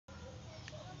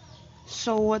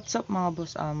So what's up mga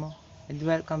boss amo, and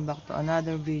welcome back to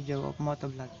another video of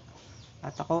motovlog.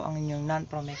 At ako ang inyong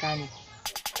non-pro mechanic.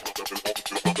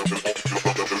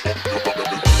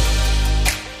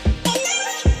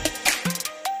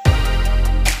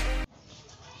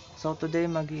 So today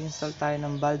mag-i-install tayo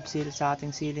ng valve seal sa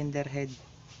ating cylinder head.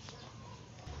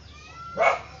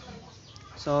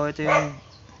 So ito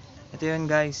yun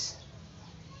guys.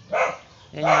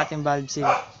 Yan yung ating valve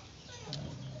seal.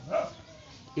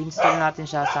 Install natin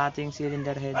siya sa ating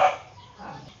cylinder head.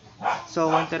 So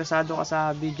kung interesado ka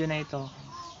sa video na ito,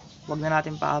 huwag na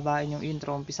natin paabain yung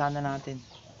intro, umpisa na natin.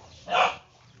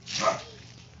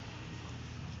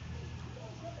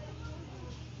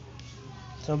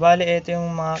 So bali ito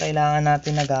yung mga kailangan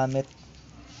natin na gamit.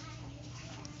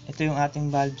 Ito yung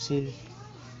ating valve seal.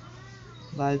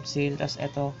 Valve seal, tas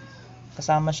ito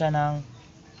kasama siya ng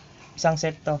isang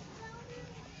set to.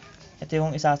 Ito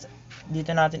yung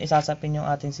dito natin isasapin yung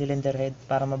ating cylinder head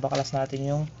para mabaklas natin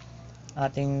yung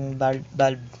ating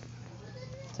valve.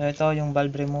 So ito yung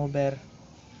valve remover.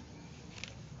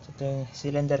 So ito yung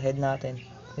cylinder head natin.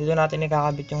 Dito natin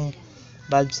ikakabit yung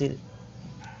valve seal.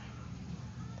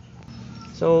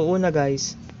 So una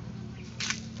guys,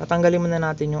 tatanggalin muna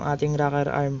natin yung ating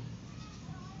rocker arm.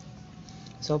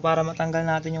 So para matanggal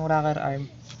natin yung rocker arm,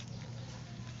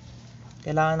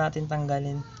 kailangan natin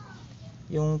tanggalin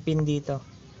yung pin dito.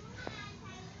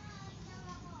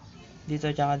 Dito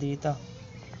tsaka dito.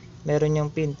 Meron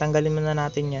yung pin. Tanggalin muna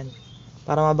natin yan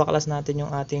para mabaklas natin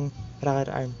yung ating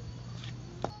rocker arm.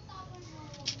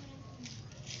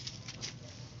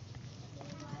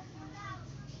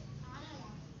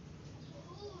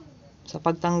 Sa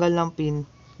pagtanggal ng pin,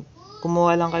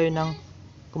 kumuha lang kayo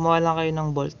ng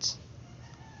bolts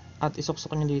at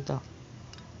isuksok nyo dito.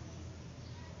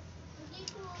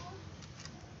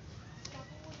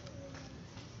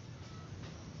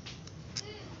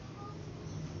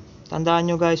 Tandaan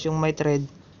nyo guys, yung may thread,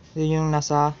 yun yung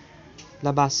nasa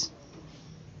labas.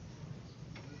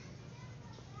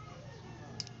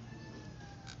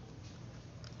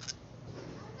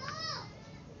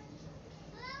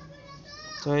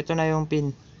 So ito na yung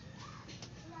pin.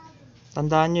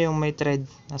 Tandaan nyo yung may thread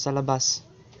nasa labas.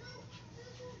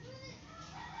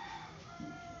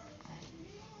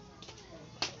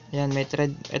 Yan, may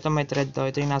thread. Ito may thread to.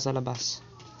 Ito yung nasa labas.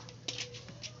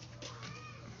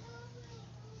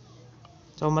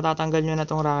 So matatanggal nyo na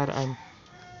tong rocker arm.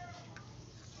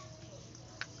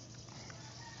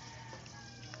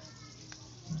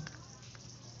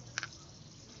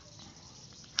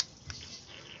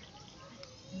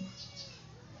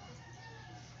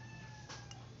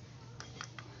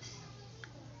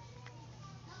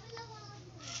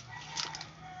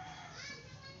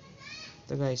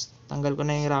 Ito guys, tanggal ko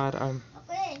na yung rocker arm.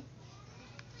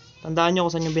 Tandaan nyo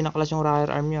kung saan yung binaklas yung rocker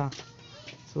arm nyo.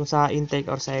 So sa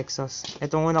intake or sa exhaust.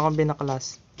 Itong una kong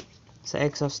binaklas sa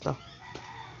exhaust to.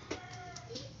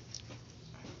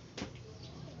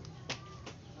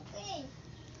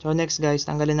 So next guys,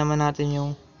 tanggalin naman natin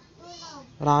yung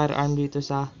rocker arm dito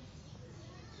sa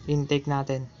intake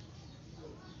natin.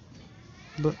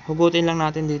 Hugutin lang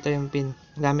natin dito yung pin.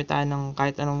 Gamit tayo ng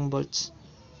kahit anong bolts.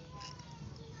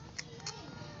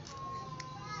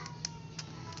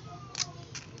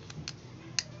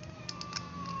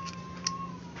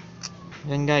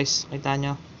 Yan guys, kita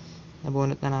nyo,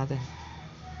 nabunot na natin.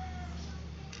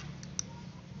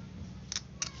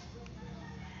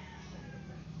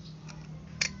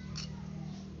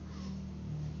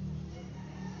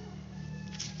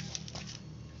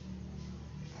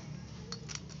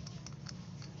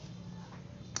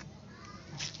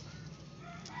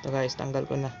 Ito guys, tanggal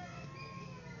ko na.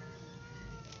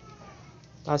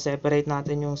 Tapos separate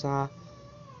natin yung sa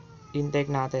intake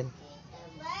natin.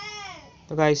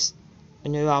 Ito guys,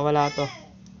 ano iwawala to.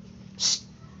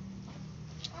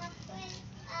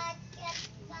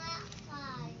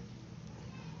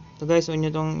 Ito guys, unyo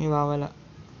tong iwawala.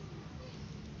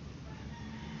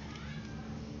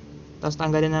 Tapos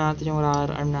tanggalin na natin yung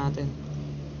rocker arm natin.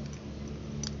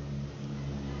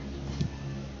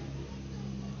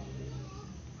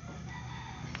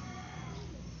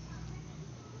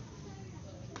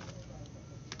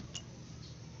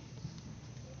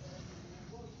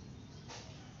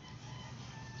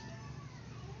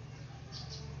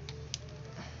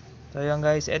 So yun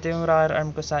guys, ito yung rocker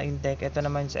arm ko sa intake, ito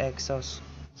naman sa exhaust.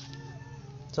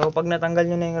 So pag natanggal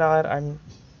nyo na yung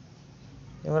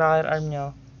rocker arm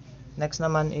nyo, next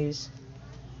naman is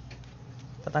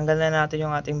tatanggal na natin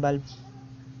yung ating valve.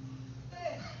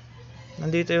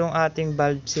 Nandito yung ating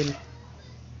valve seal.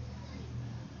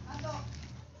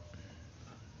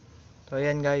 So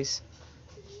yan guys,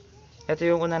 ito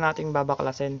yung una nating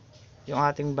babaklasin. yung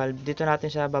ating valve. Dito natin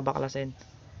siya babaklasin.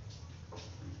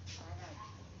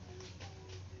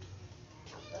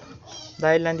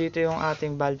 Dahil nandito yung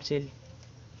ating valve seal.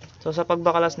 So sa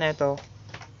pagbaklas na ito,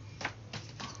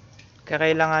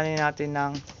 kakailanganin natin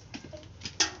ng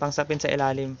pangsapin sa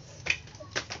ilalim.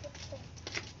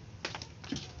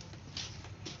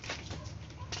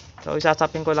 So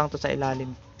isasapin ko lang to sa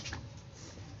ilalim.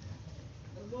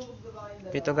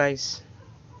 Dito guys.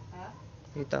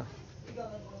 Dito.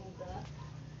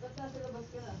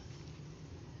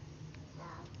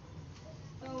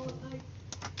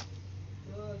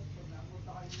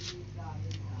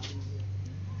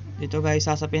 Dito guys,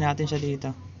 sasapin natin siya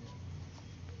dito.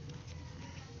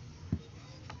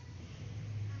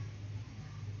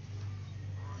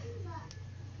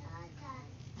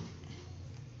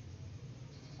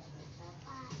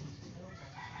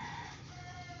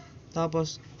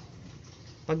 Tapos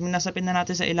pag nasapin na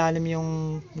natin sa ilalim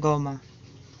yung goma,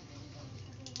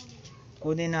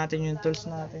 kunin natin yung tools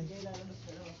natin.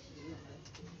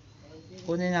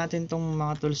 Kunin natin tong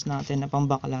mga tools natin na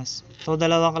pambaklas. So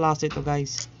dalawang klase ito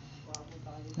guys.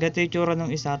 Ganito yung tsura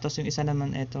ng isa, tapos yung isa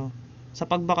naman ito. Sa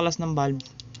pagbaklas ng valve,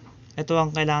 ito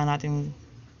ang kailangan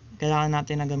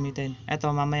natin na gamitin.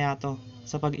 Ito mamaya to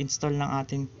sa pag-install ng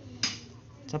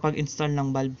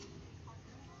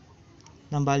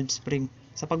valve spring.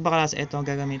 Sa pagbaklas, ito ang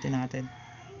gagamitin natin.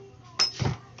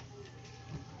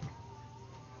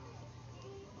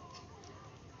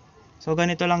 So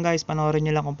ganito lang guys, panoorin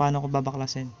nyo lang kung paano ko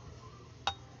babaklasin.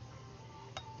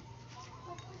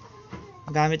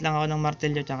 Gamit lang ako ng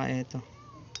martilyo tsaka ito.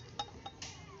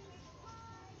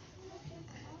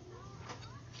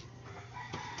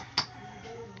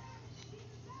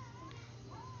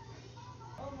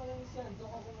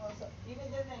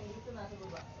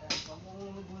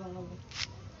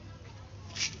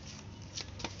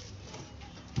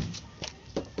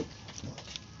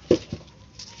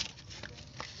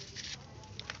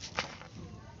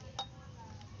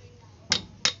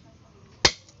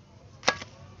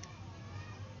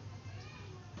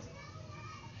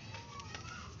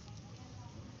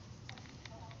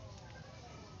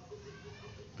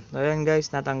 So ayan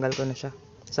guys, natanggal ko na siya.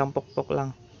 Isang pokpok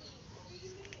lang.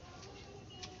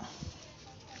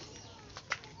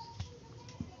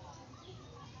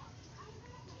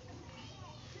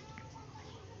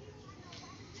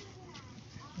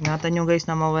 Ingatan nyo guys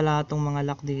na mawala itong mga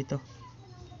lock dito.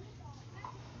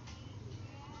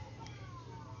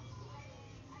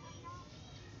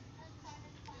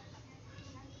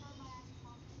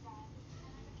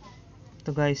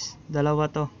 Ito guys,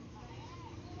 dalawa to.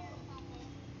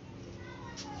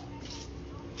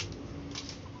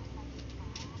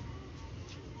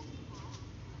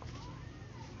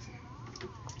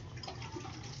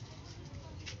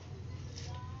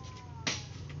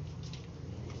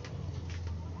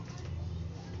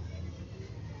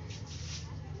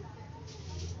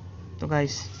 Ito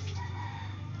guys,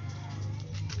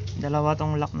 dalawa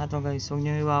tong lock na to guys. Huwag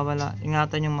nyo iwawala,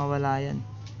 ingatan yung mawala yan.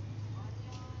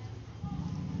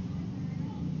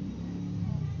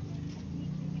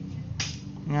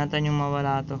 Ingatan yung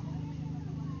mawala to.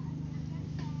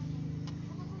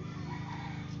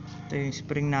 Ito yung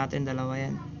spring natin, dalawa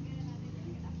yan.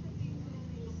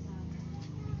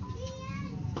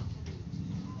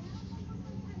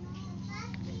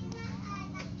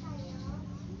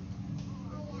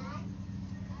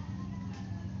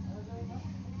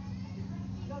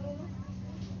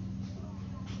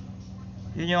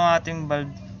 Yun yung ating valve.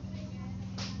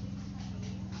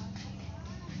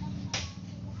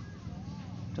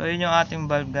 So yun yung ating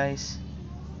valve guys.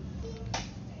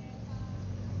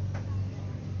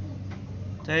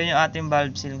 So yun yung ating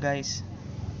valve seal guys.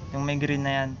 Yung may green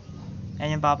na yan.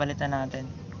 Yan yung papalitan natin.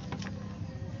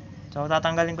 So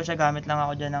tatanggalin ko siya, gamit lang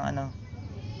ako dyan ng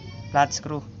flat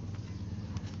screw.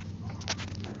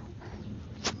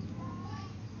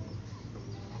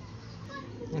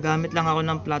 Nagamit lang ako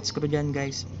ng flat screw dyan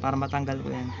guys, para matanggal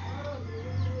ko yan.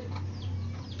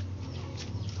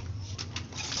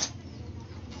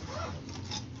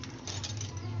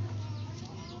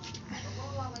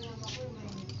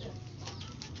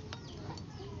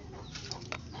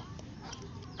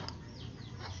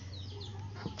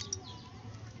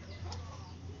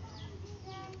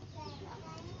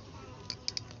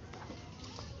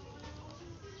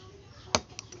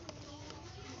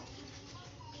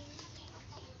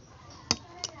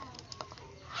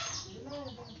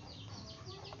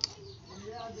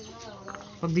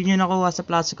 Pag di nyo nakuha sa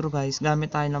flat screw guys,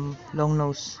 gamit tayo ng long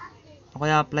nose o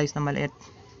kaya plies na maliit.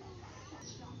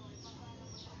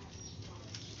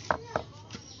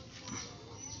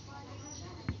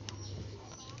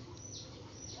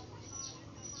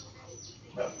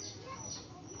 Ito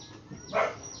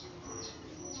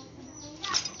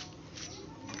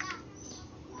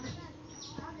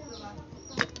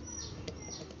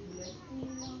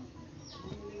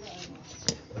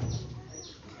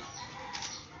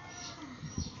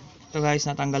guys,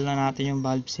 natanggal na natin yung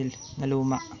valve seal na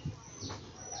luma.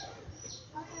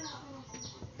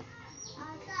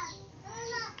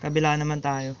 Kabila naman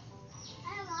tayo.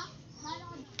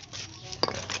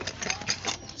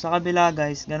 Sa kabila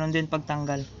guys, ganun din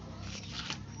pagtanggal.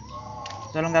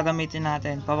 Ito lang gagamitin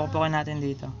natin. Papukpukin natin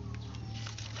dito.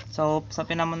 So,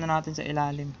 sapin naman na natin sa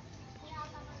ilalim.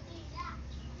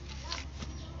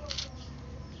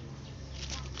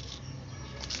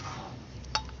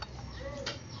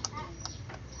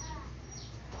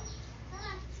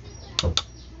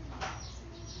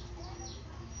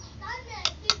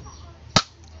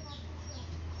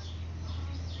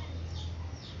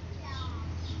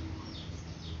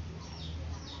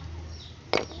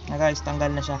 Na guys, tanggal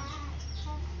na siya.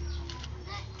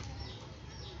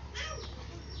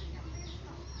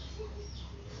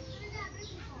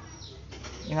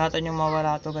 Ingatan yung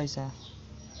mawala to guys ha.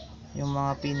 Yung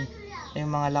mga pin,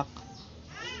 yung mga lock.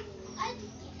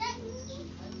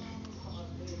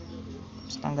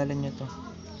 Tapos tanggalin nyo to.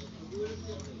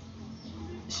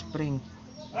 Spring.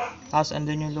 Tapos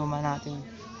andun yung luma natin.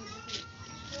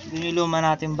 Andun yung luma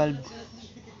natin valve.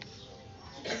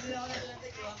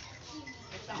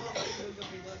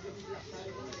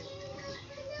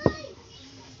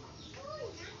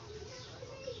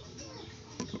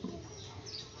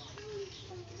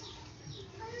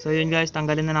 So yun guys,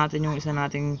 tanggalin na natin yung isa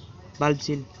nating valve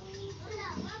seal.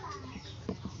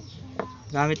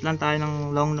 Gamit lang tayo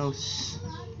ng long nose.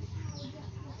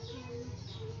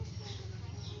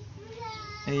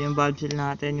 Ay yung valve seal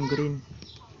natin, yung green.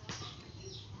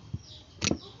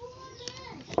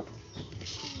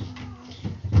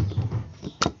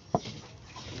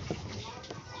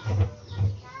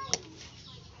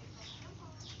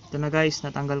 Ito na guys,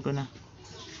 natanggal ko na.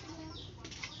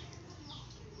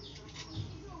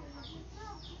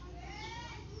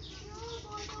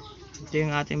 Ito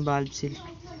yung ating valve seal.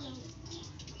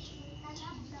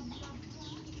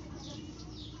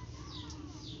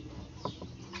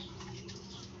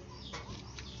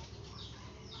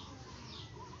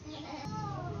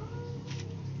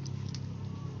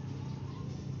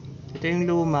 Ito yung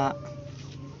luma.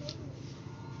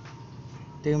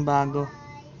 Ito yung bago.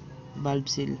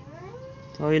 Valve seal.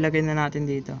 So ilagay na natin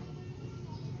dito.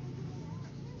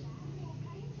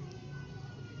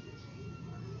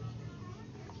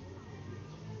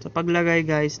 Sa paglagay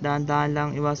guys, dahan-dahan lang,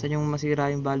 iwasan yung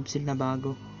masira yung valve seal na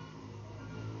bago.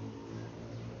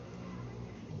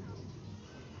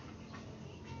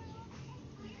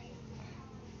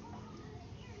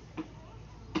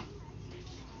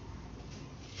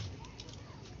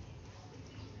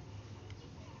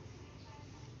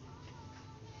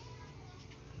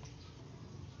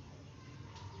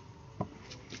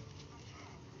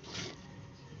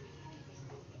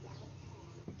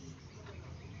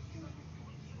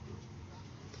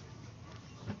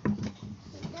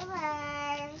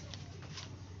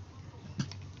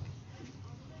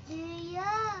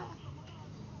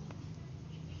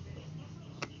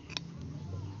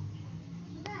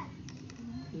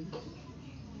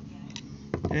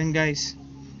 Ayun guys,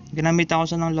 ginamit ako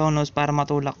siya ng long nose para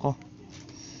matulak ko.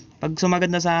 Pag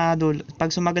sumagad na sa dulo,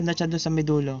 pag sumagad na siya doon sa may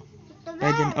dulo,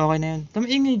 pwede, okay na yun.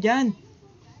 Tumaingay dyan.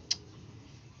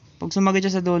 Pag sumagad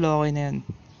siya sa dulo, okay na yun.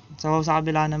 So sa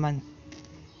kabila naman.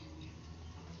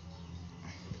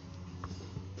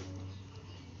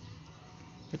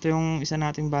 Ito yung isa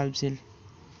nating valve seal.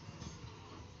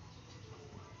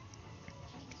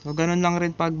 So ganun lang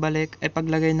rin pagbalik, ay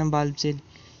paglagay ng valve seal.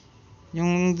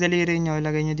 Yung daliri nyo,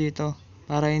 ilagay nyo dito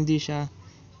para hindi siya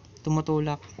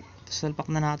tumutulak. Tapos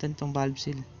salpak na natin itong valve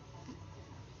seal.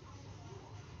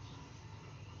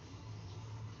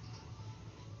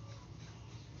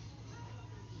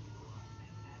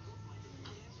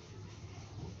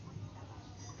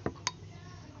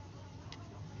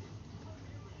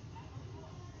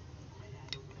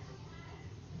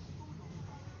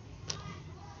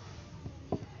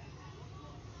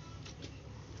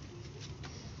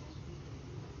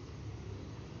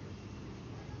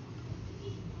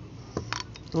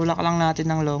 Tulak lang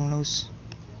natin ng long nose.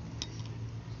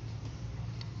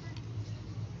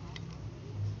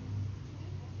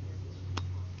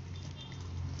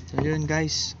 So yun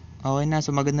guys, okay na,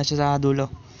 sumagad na siya sa dulo.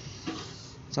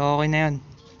 So okay na yun.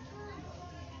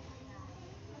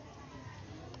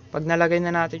 Pag nalagay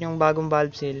na natin yung bagong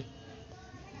valve seal,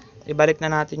 ibalik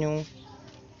na natin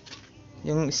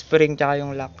yung spring tsaka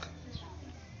yung lock.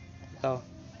 Ito.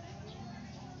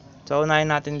 So,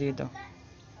 unahin natin dito.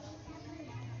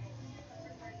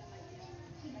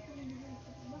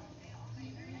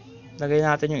 Lagay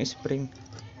natin yung spring.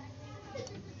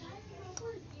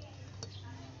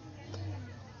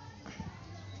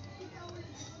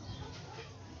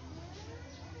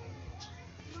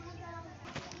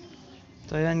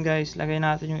 So, ayan guys, lagay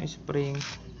natin yung spring.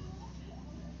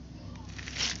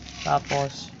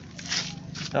 Tapos,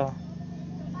 ito.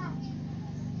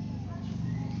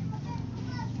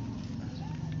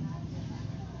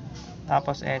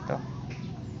 Tapos, ito.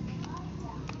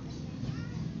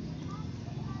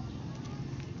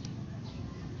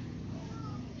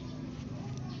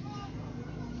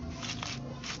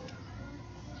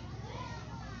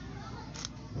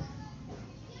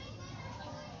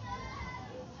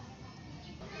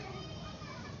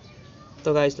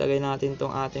 Ito guys, lagay natin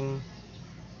tong ating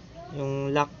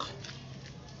yung lock.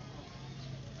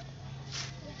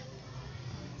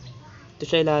 Ito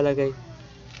siya ilalagay.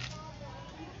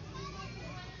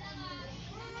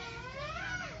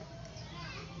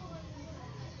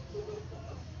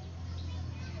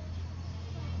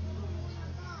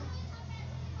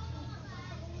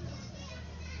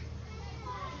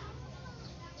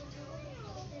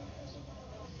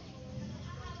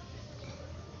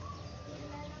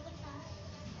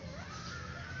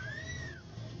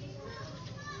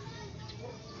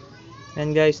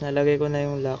 Yan guys, nalagay ko na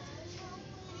yung lock.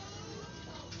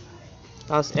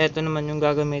 Tapos eto naman yung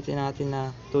gagamitin natin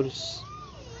na tools.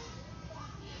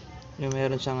 Yung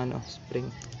meron siyang spring.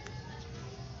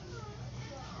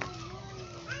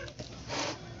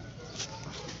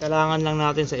 Kailangan lang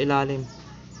natin sa ilalim.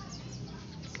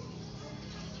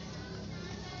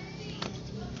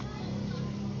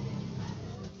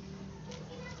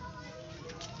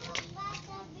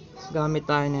 Gamit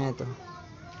tayo na ito.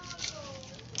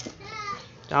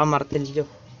 Tsaka martilyo.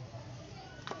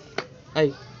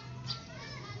 Ay.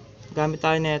 Gamit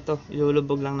tayo na ito.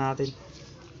 Ilulubog lang natin.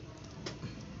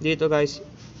 Dito guys,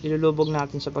 ilulubog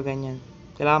natin sa paganyan.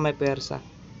 Kailangan may persa.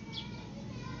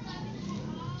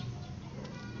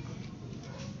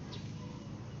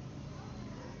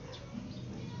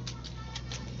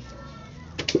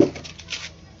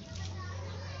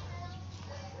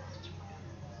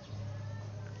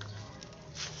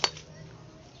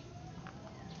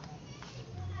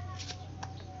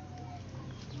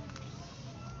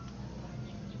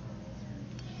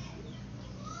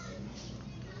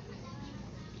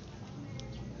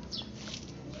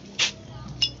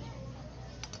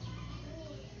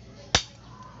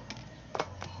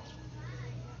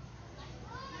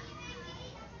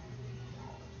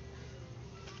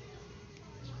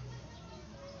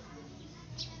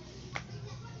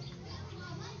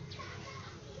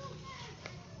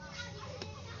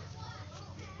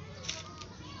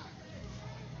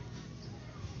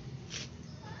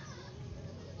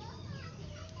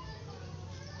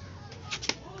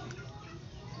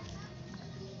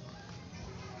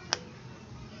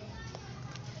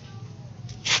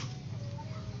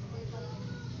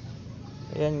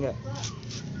 Ayan nga.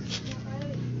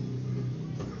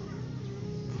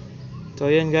 So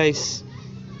ayan guys,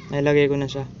 nilagay ko na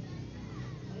siya.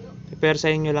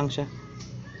 Ipersahin nyo lang siya.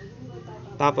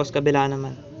 Tapos kabila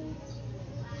naman.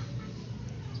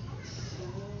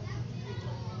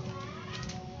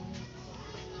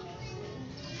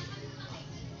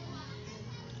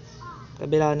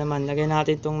 Kabila naman, lagay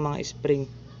natin itong mga spring.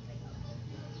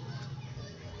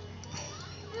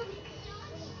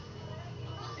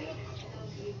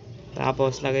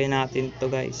 Tapos lagay natin to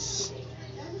guys.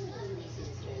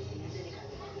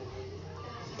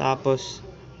 Tapos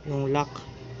yung lock.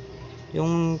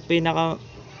 Yung pinaka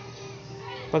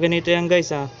pag ganito yan guys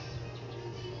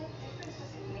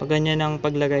pag ganyan ang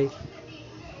paglagay.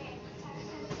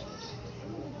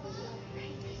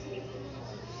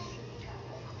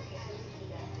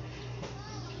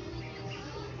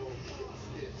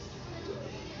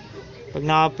 Pag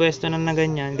nakapwesto na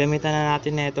ganyan, gamitan na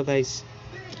natin na ito guys.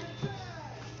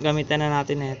 Gamitan na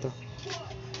natin na ito.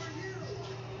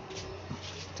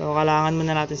 So kailangan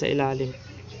muna natin sa ilalim.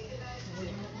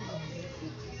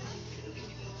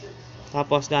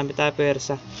 Tapos gamit tayo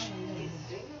persa.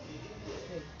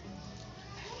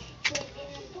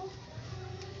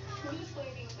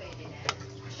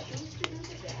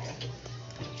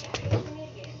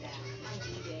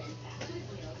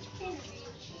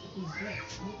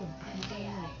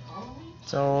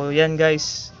 So yan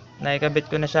guys, naikabit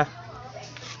ko na siya.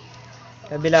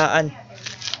 Kabilaan.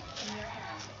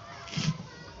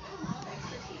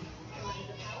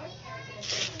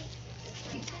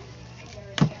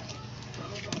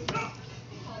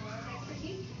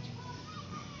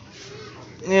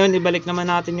 Ngayon Ngayon ibalik naman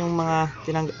natin yung mga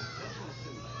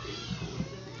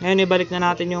Ngayon ibalik na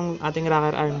natin yung ating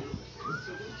rocker arm.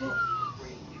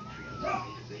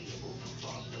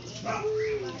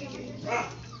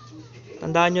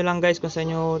 Tandaan nyo lang guys kung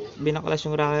saan nyo binaklas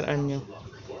yung rocker arm nyo.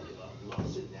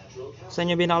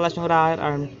 Saan nyo binaklas yung rocker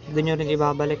arm, doon nyo rin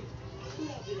ibabalik.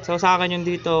 So sa akin yung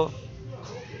dito,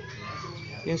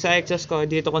 yung sa exhaust ko,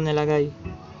 dito ko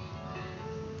nilagay.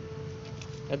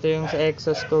 Ito yung sa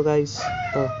exhaust ko guys.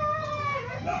 Ito.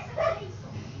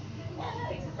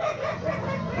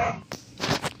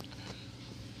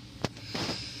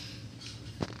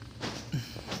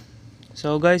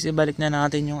 So guys, ibalik na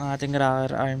natin yung ating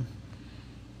rocker arm.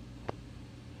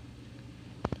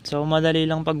 So madali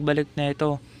lang pagbalik na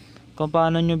ito. Kung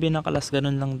paano nyo binaklas,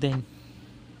 ganun lang din.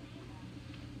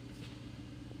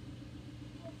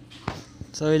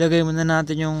 So ilagay muna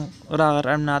natin yung rocker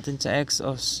arm natin sa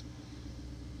exhaust.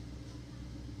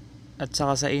 At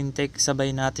saka sa intake, sabay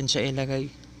natin siya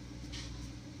ilagay.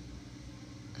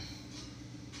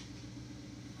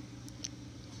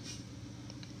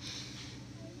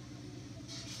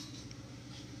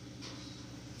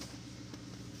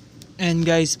 And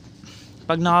guys,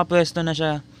 pag nakapwesto na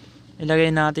siya, ilagay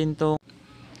natin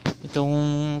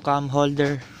itong cam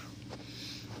holder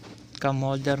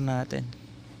natin.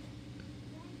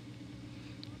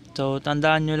 So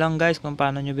tandaan nyo lang guys kung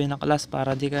paano nyo binaklas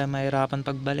para di kayo mahirapan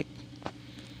pagbalik.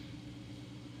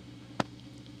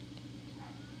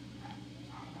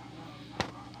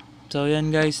 So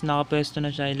yan guys, nakapwesto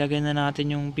na siya. Ilagay na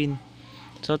natin yung pin.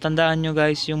 So tandaan nyo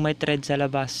guys, yung may thread sa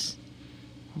labas,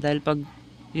 dahil pag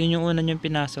yun yung una nyo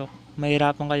pinasok,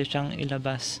 mahirapan kayo siyang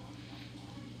ilabas.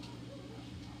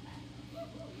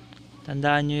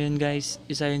 Tandaan nyo yun guys,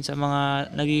 isa yun sa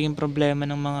mga nagiging problema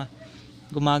ng mga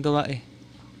gumagawa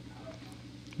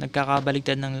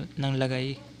nagkakabaligtad ng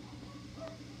lagay.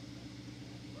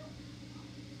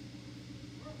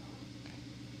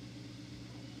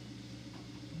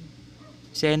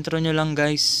 Sentro nyo lang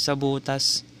guys sa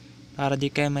butas para di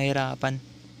kayo mahirapan.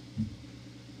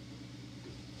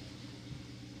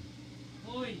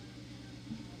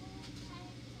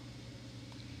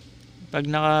 Pag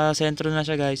nakasentro na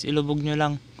siya guys, ilubog nyo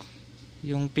lang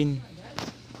yung pin.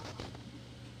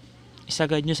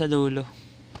 Isagad nyo sa dulo.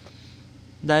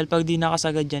 Dahil pag di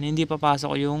nakasagad yan, hindi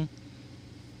papasok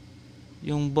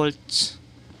yung bolts.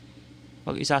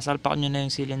 Pag isasalpak nyo na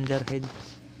yung cylinder head.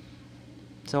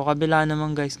 So kabila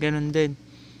naman guys, ganun din.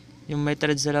 Yung may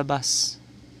thread sa labas,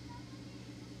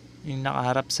 yung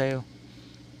nakaharap sa'yo.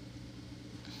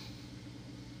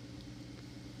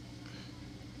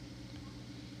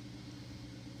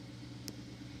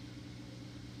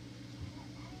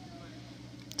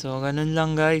 So ganun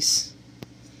lang guys.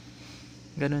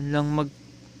 Ganun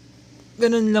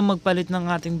lang magpalit ng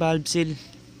ating valve seal.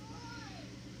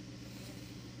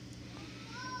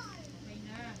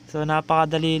 So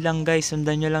napakadali lang guys.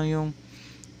 Sundan nyo lang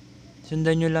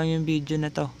yung video na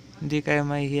to. Hindi kayo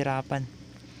mahihirapan.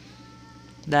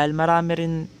 Dahil marami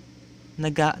rin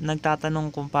nagtatanong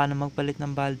kung paano magpalit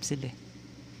ng valve seal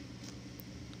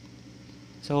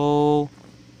So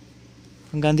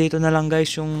hanggang dito na lang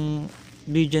guys yung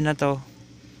video na to.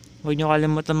 Huwag nyo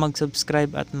kalimutan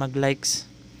mag-subscribe at mag-likes.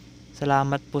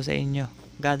 Salamat po sa inyo.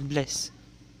 God bless.